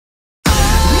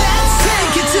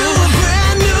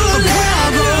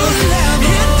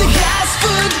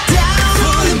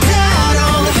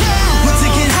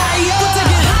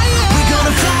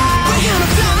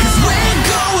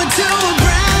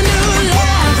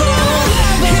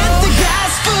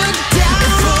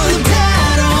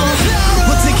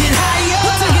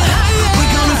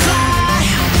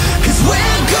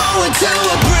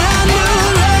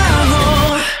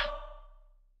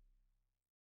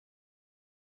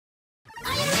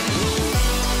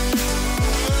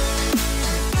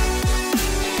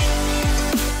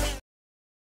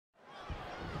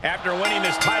After winning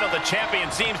this title, the champion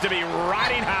seems to be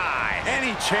riding high.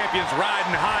 Any champion's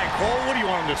riding high, Cole. What do you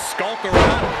want them to skulk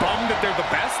around, bummed that they're the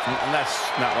best? That's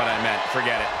not what I meant.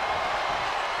 Forget it.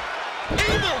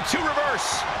 Able to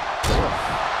reverse.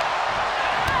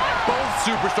 Both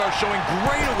superstars showing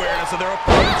great awareness of their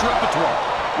opponent's repertoire.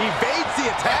 Evades the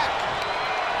attack.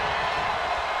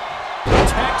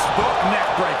 Textbook neck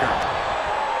breaker.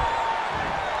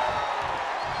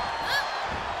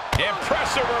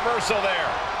 Impressive reversal there.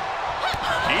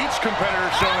 Each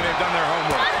competitor showing they've done their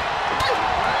homework.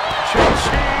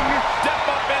 Ching! Step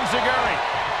up enziguri.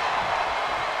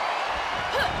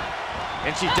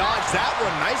 And she dodged that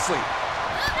one nicely.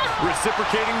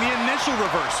 Reciprocating the initial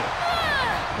reversal.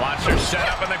 Watch her set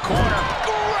up in the corner.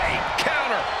 Great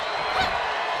counter.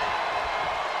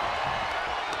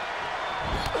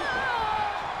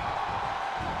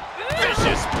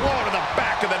 Vicious blow to the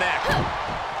back of the neck.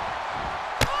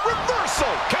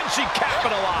 Reversal. Can she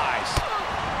capitalize?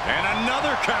 And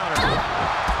another counter.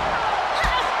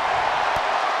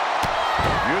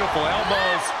 Beautiful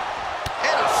elbows.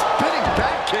 And a spinning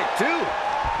back kick, too.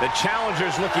 The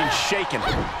challenger's looking shaken.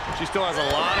 She still has a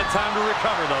lot of time to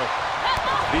recover, though.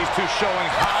 These two showing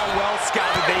how well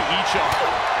scouted they each are.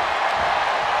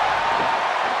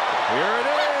 Here it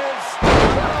is.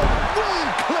 Boom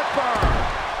clipper.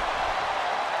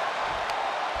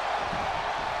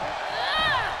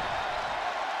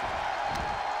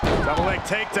 Double leg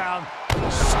takedown.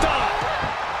 Stop.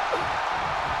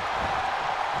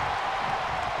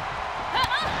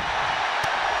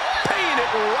 Paying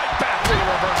it right back to the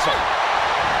reversal.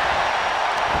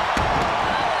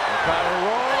 Power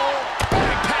roll.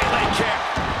 Big Pele kick.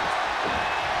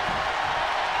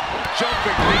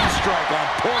 Jumping knee strike on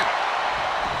point.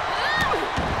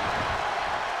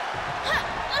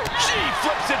 She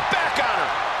flips it back on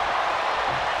her.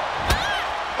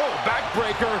 Oh,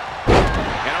 backbreaker.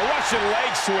 And a Russian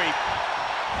leg sweep.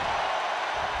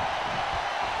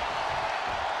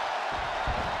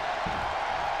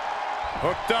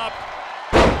 Hooked up.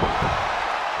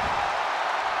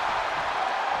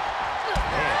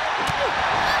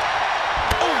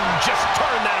 Oh, just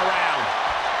turn that around.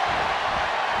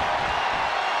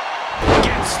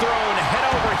 Gets thrown head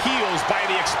over heels by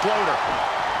the exploder.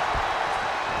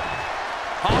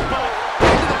 Hop up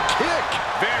into the kick.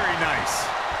 Very nice.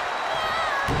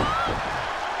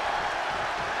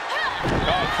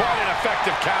 Oh, quite an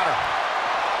effective counter.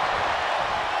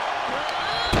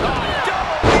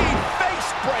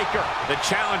 Breaker. The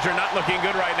challenger not looking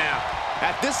good right now.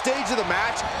 At this stage of the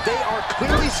match, they are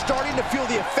clearly starting to feel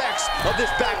the effects of this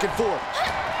back and forth.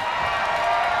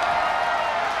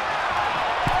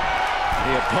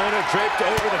 The opponent draped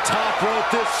over the top rope,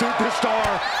 this superstar.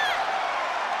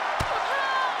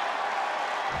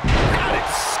 Got it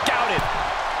scouted.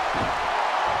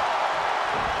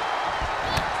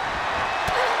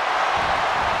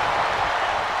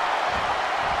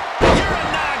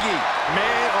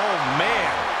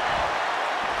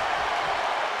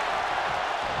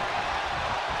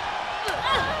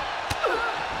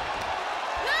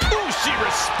 She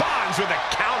responds with a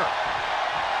counter.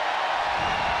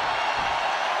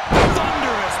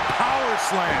 Thunderous power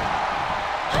slam.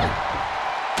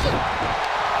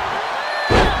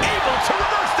 Able to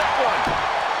reverse that one.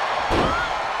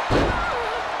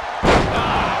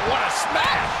 Ah, what a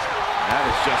smash. That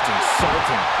is just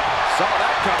insulting. Saw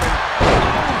that coming.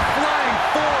 Oh, flying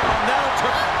forearm. That'll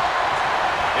turn.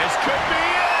 This could be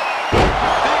it.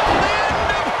 The end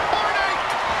of heartache.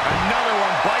 Another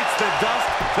one bites the dust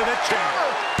to the chin.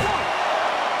 1,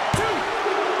 2.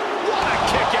 What a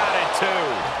kick out at 2.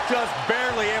 Just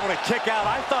barely able to kick out.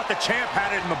 I thought the champ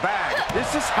had it in the bag.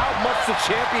 This is how much the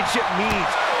championship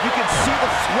means. You can see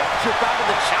the sweat drip out of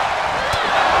the chop.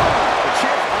 The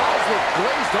champ's eyes look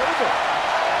glazed over.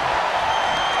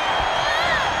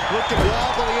 Looking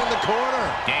wobbly in the corner.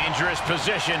 Dangerous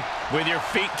position with your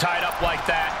feet tied up like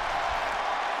that.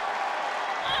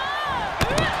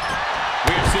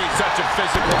 We have seen such a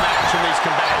physical match from these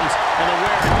combatants, and the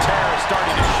wear and tear is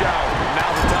starting to show.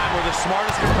 Now's the time where the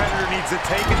smartest competitor needs to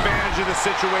take advantage of the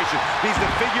situation. Needs to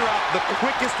figure out the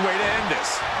quickest way to end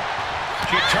this.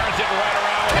 She turns it right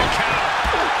around with a counter.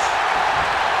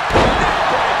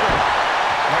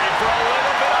 Ready for a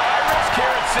little bit of high risk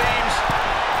here, it seems.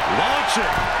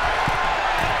 Launching.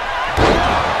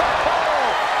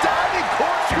 Diving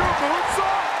corkscrew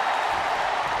moonsault.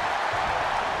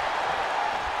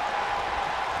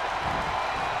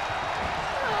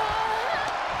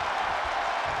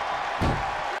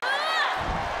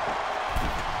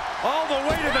 All the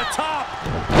way to the top.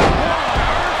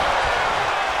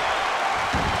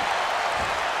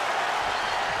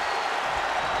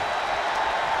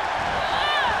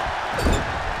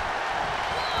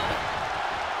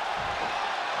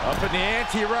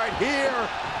 DDT right here.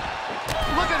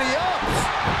 Look at the ups.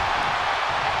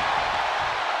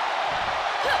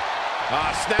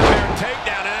 Snap there,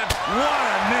 takedown, and What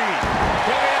a knee.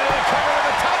 going into the cover of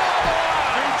the title on the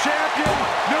line. New champion,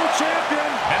 new champion.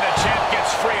 And the champ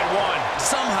gets free at one.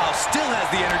 Somehow still has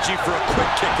the energy for a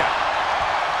quick kick out.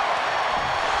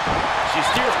 She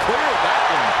steers clear of that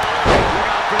one. Look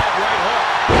out for that right hook.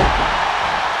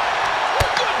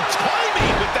 Good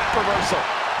timing with that reversal.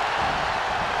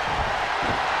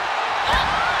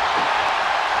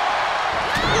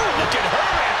 Ooh, look at her.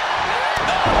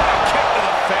 Oh, what a kick to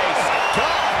the face.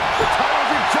 God, the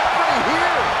title's in jeopardy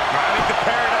here. I think the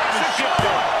paradigm is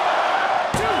shifting.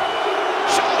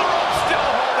 Shoulder roll still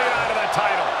holding on to the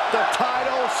title. The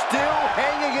title still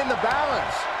hanging in the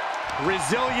balance.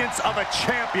 Resilience of a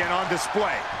champion on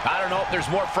display. I don't know if there's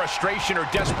more frustration or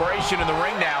desperation in the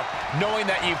ring now, knowing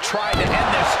that you've tried to end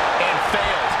this and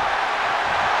failed.